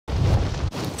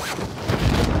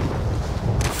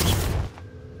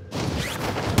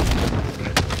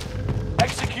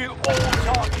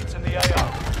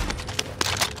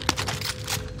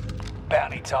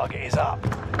target is up.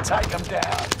 Take them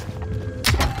down.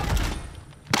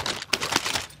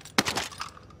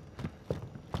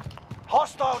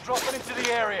 Hostile dropping into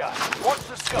the area. Watch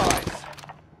the skies.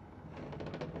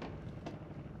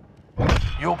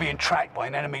 You're being tracked by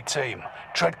an enemy team.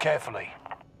 Tread carefully.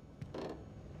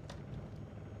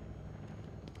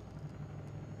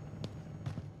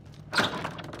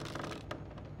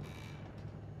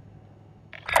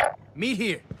 Meet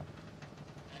here.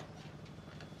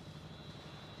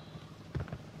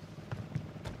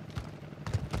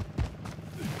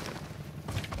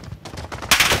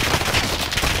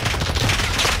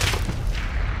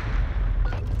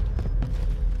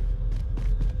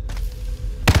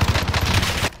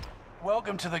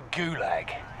 Welcome to the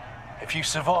Gulag. If you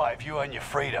survive, you earn your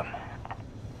freedom.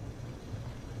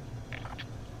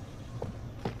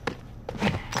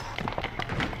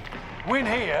 Win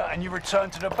here and you return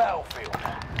to the battlefield.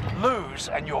 Lose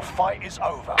and your fight is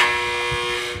over.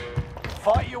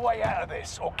 Fight your way out of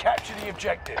this or capture the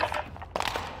objective.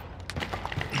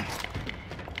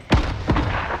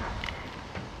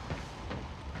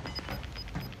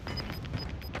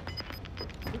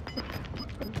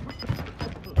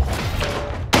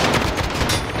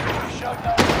 Shut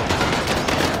down.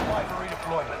 Fight for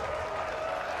redeployment.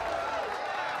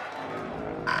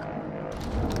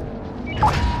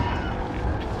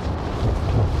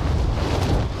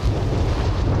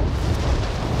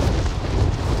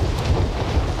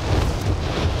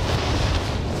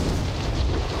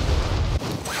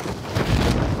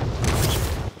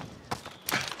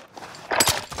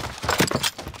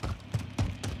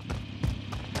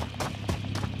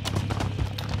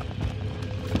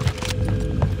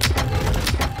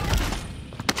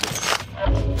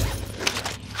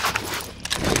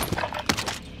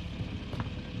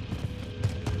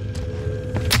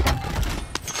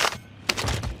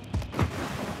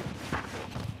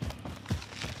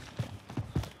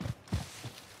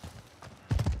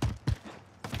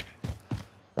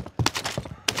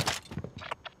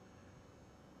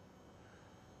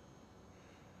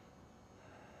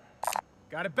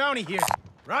 Got a bounty here.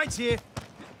 Right here.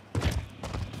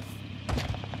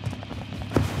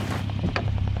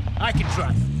 I can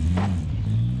drive.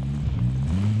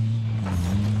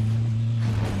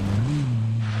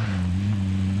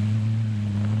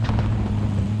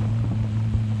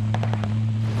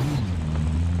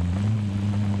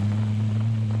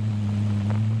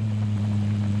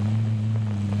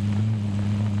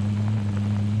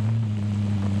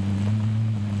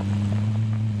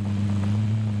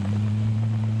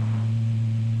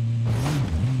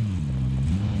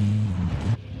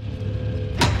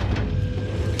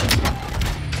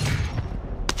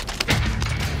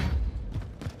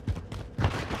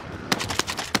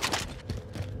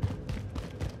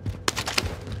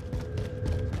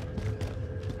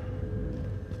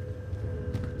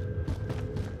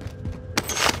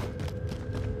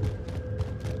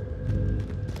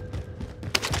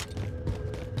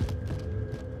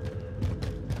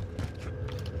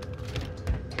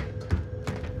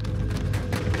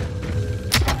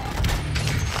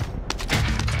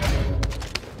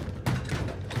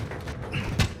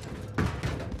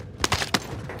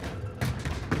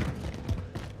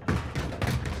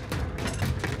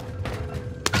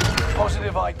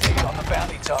 Positive ID on the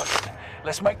bounty target.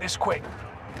 Let's make this quick.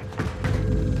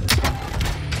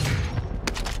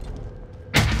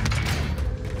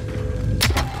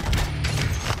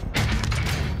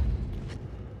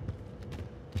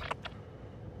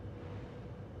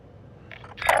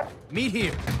 Meet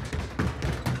here.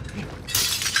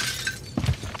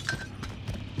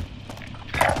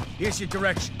 Here's your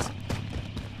directions.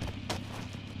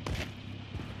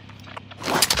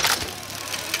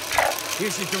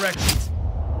 Here's your directions.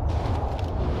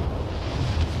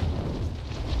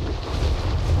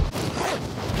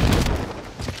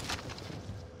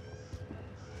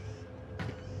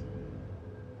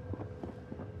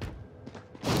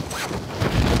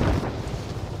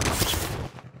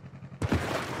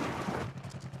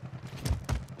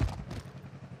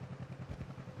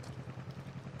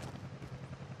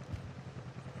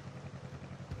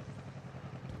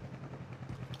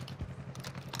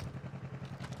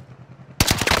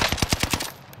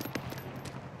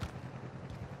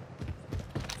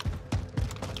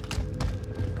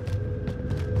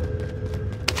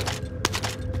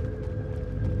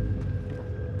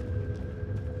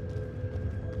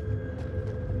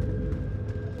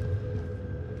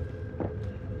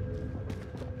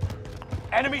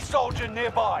 Enemy soldier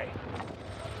nearby.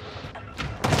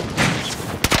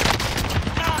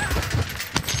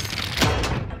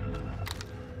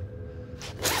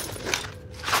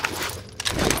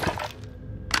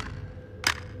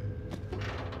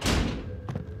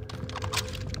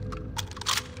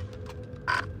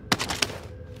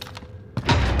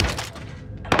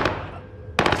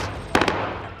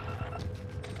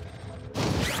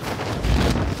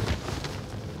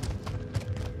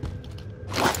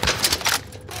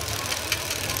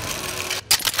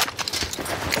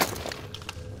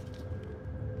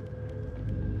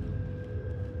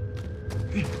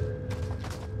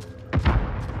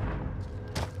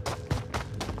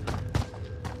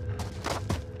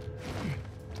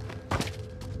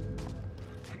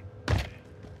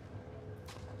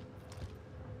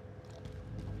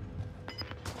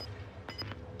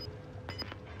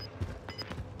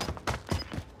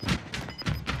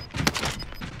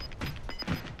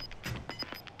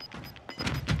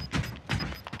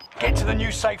 Get to the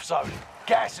new safe zone.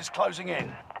 Gas is closing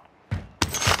in.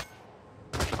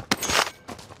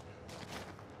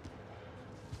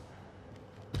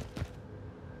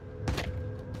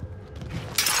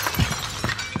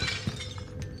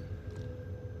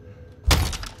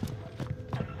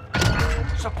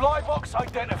 Supply box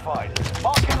identified.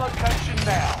 Marking location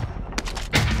now.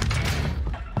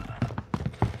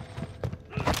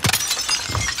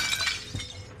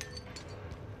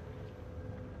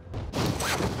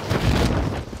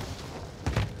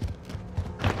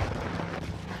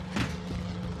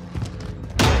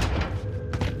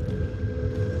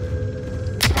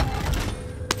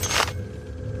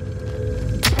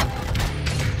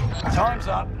 Time's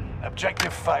up.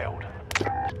 Objective failed.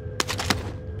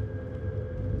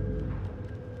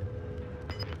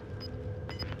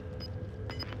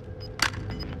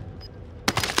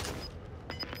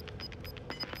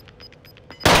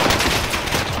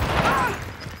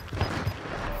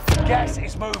 Gas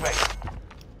is moving.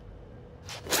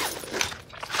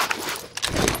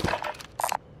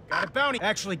 Got a bounty.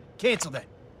 Actually, cancel that.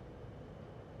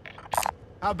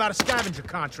 How about a scavenger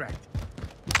contract?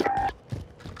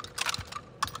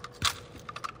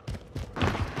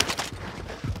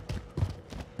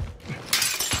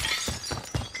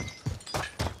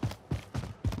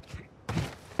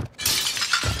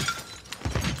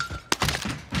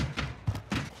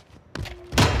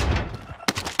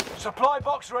 Supply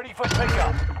box ready for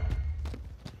pickup.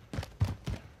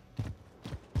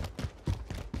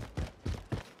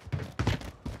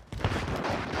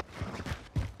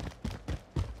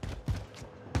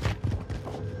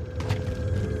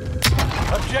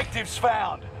 Objectives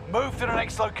found. Move to the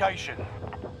next location.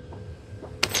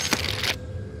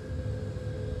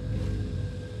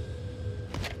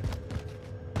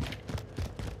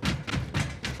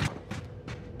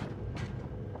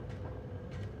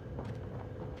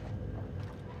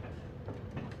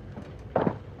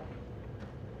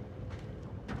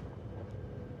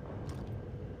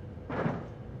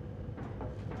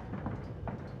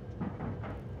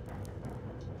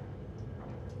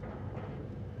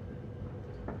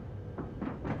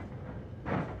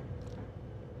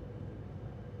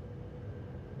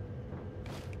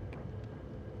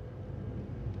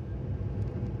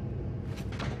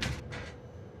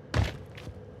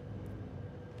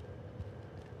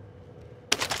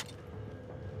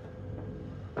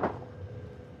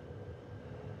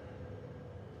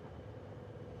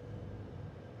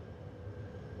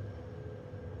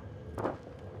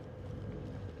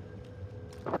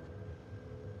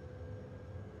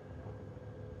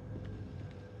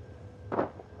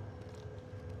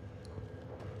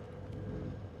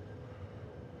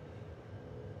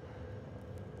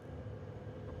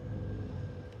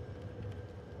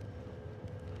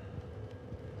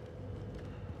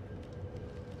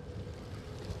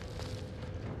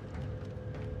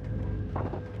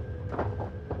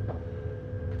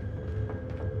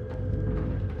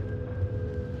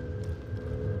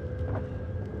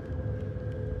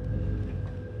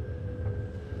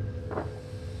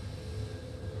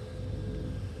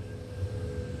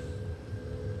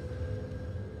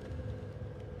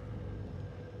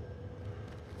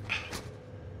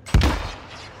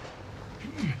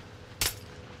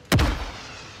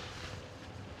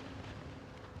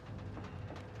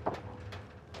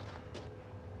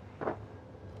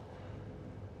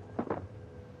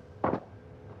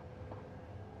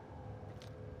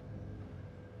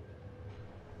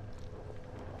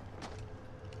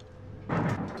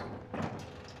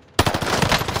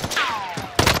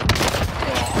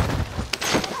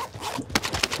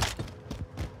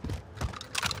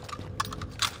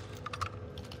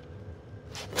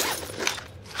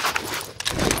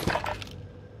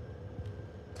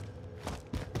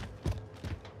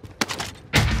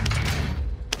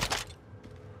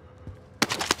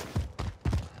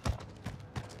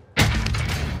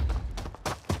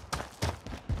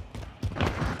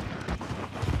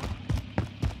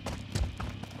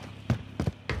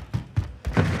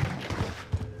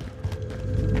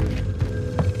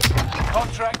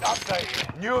 Contract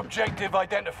updated. New objective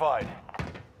identified.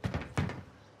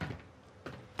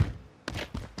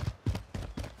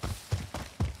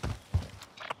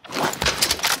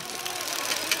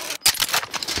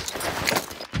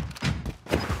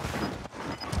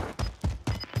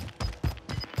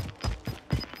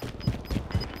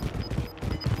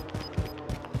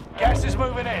 Gas is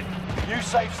moving in. New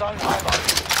safe zone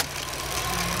highlighted.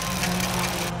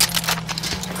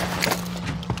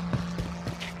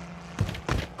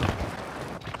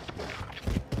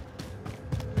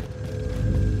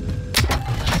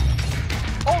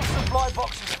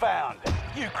 Box is found.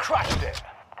 You crushed it.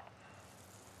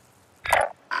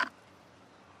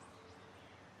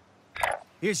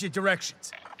 Here's your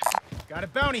directions. Got a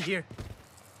bounty here.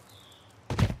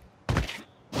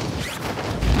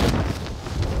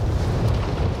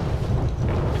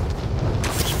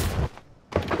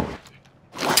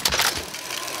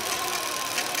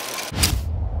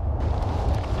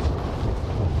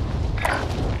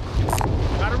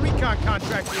 Got a recon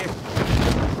contract here.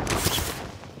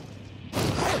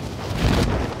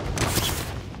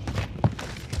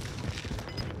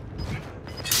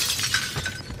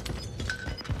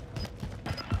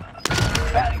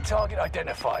 Bounty target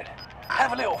identified.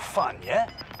 Have a little fun, yeah?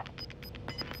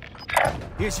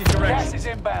 Here's your directions. Gas is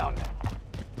inbound.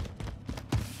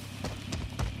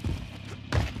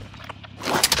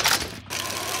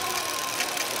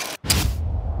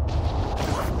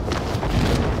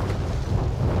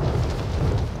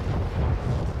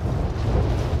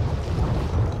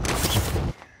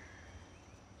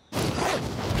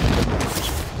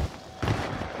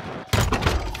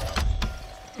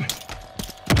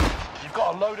 You've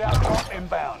got a loadout drop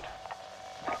inbound.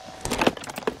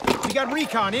 We got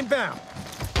recon inbound.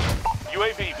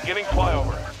 UAV beginning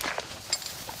flyover.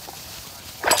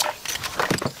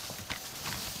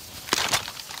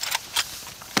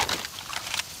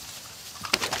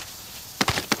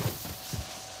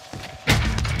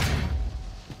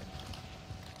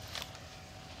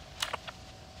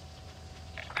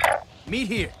 Meet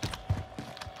here.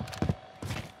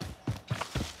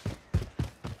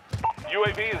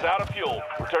 UAV is out of fuel.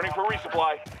 Returning for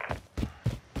resupply.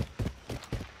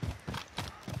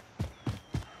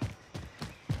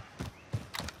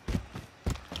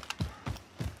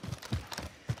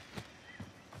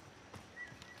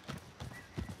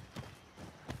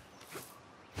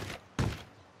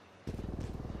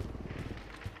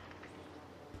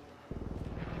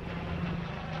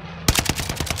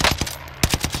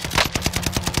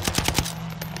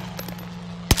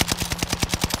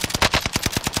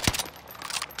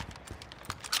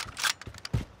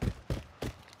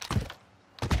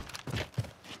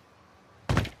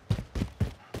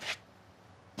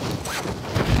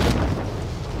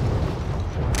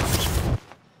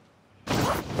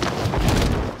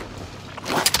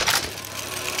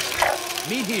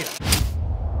 Meet here.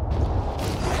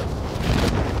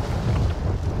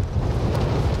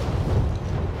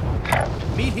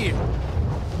 Meet here.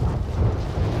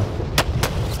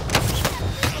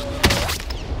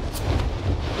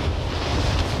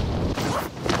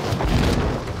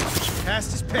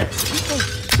 Past is past. Keep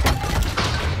moving.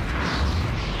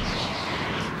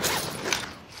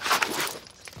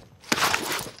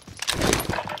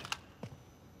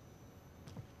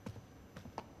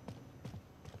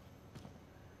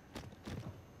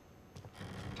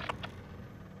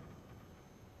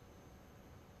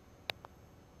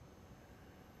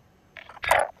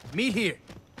 Meet here.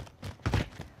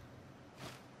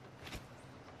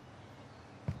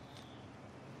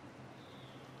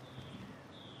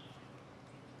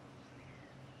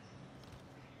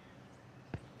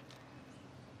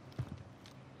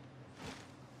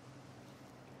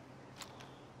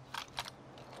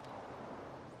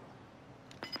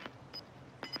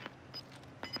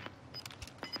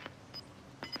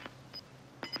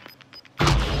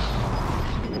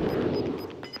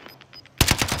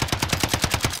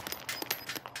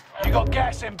 You got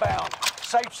gas inbound.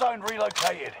 Safe zone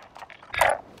relocated.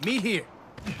 Meet here.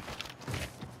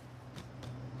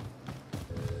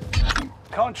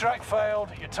 Contract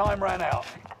failed. Your time ran out.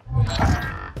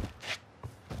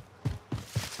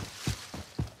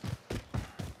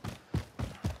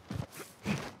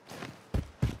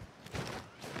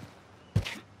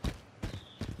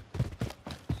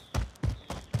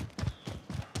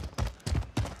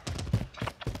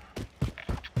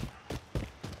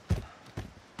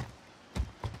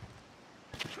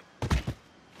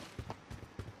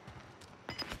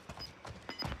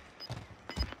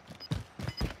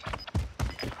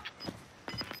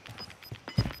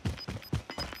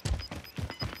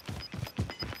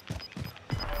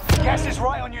 Gas is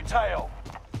right on your tail.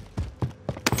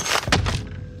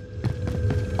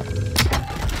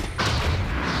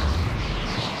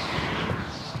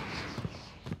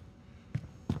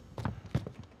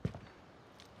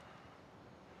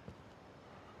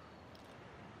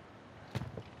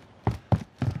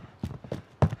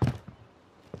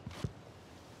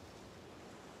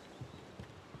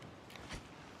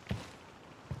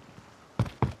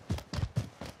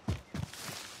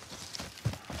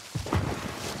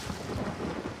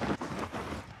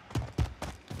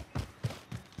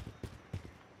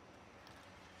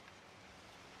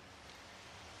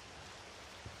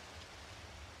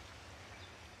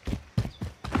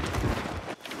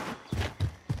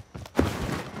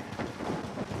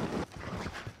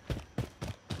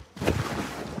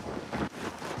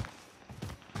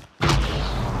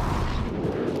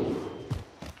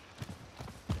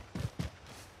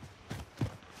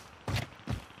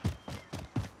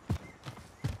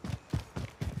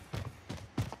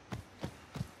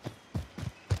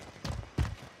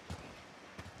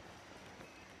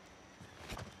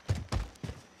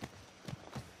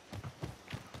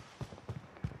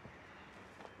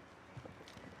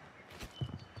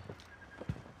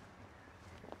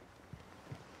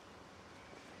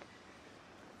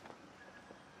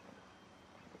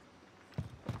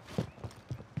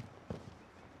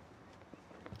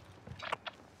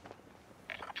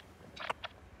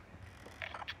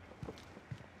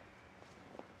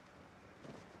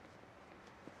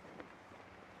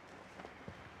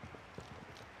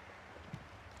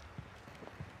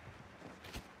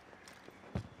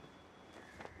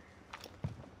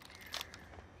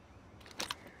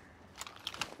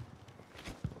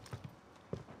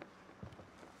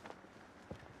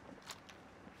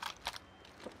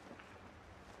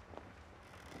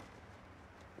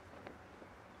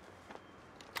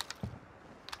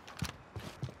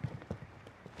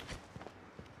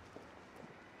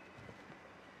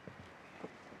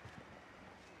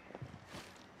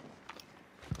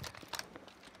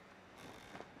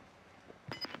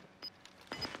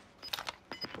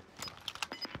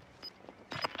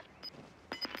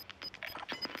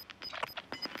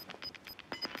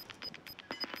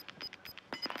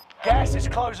 Gas is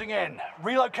closing in.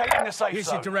 Relocating the safe Here's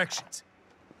zone. your directions.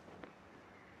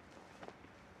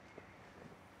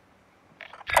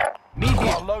 Meet here.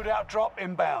 Got a loadout drop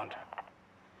inbound.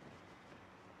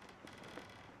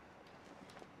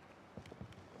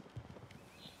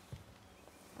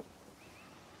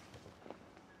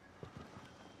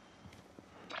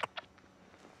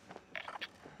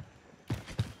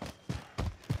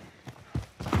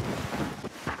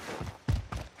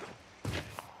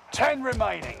 Ten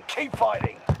remaining. Keep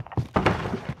fighting.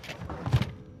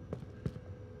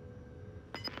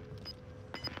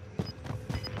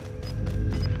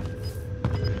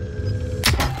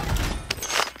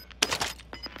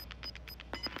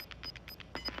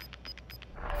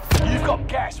 You've got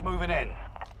gas moving in.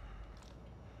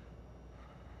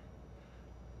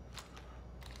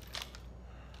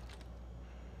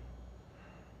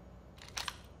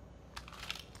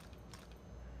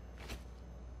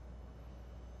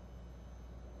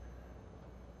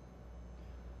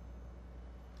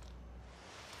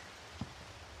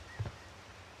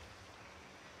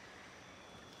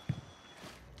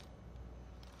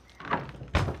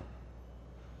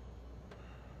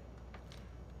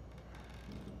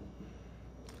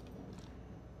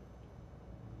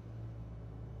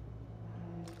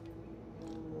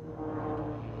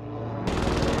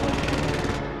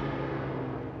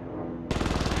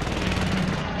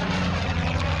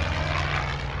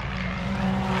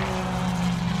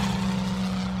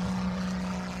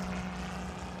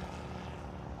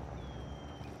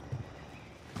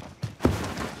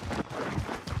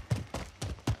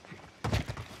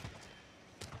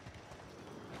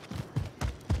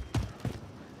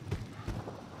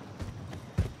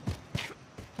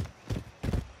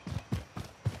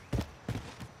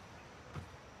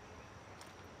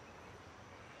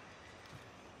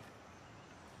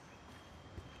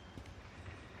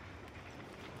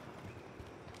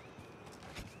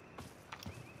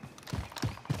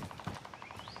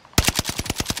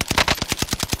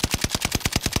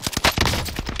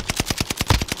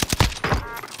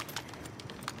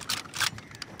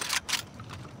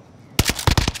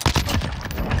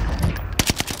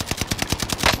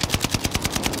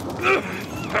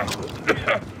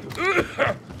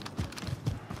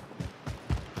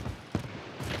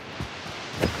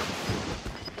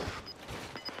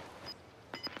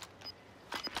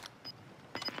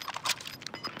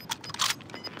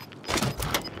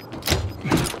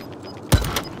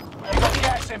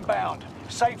 Inbound.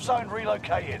 Safe zone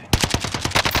relocated.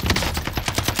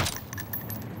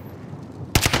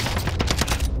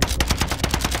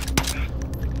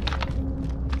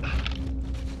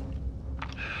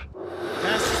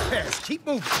 Gas is passed. Keep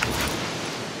moving.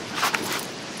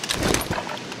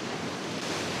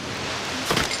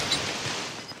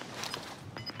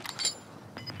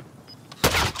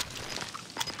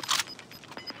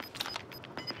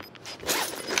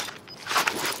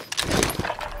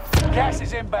 Gas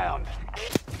is inbound.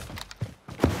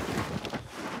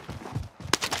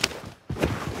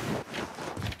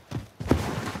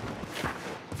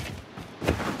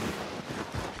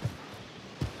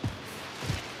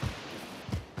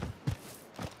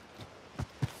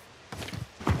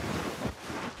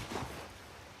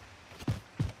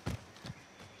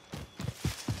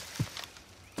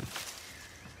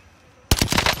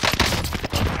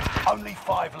 Only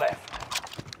 5 left.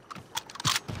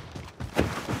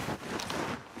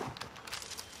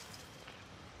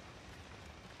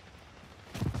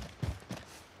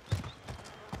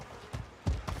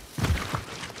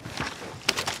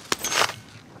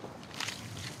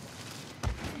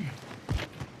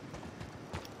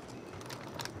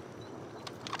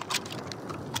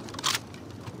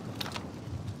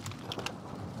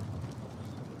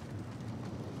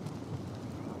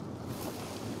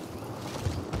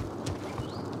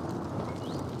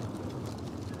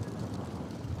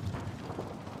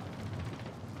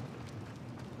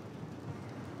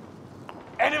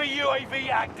 Enemy UAV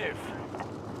active.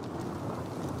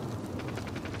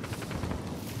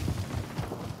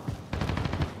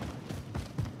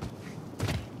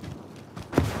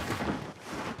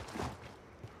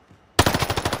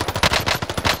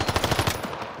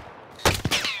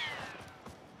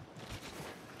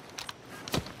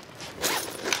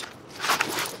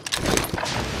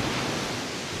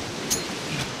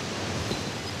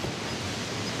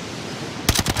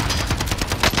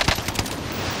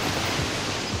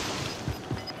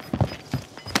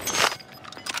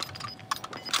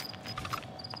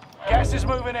 Gas is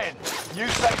moving in. New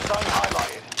safe zone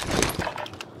highlighted.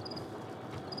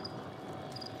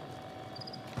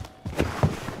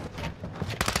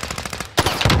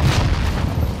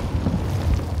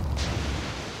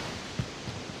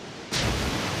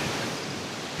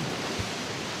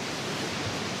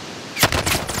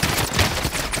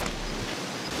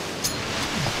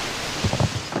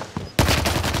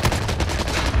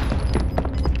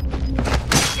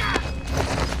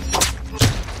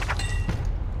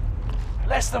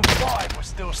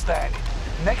 still standing.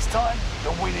 Next time,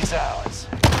 the win is ours.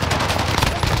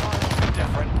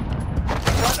 Different.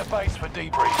 Return to base for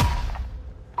debrief.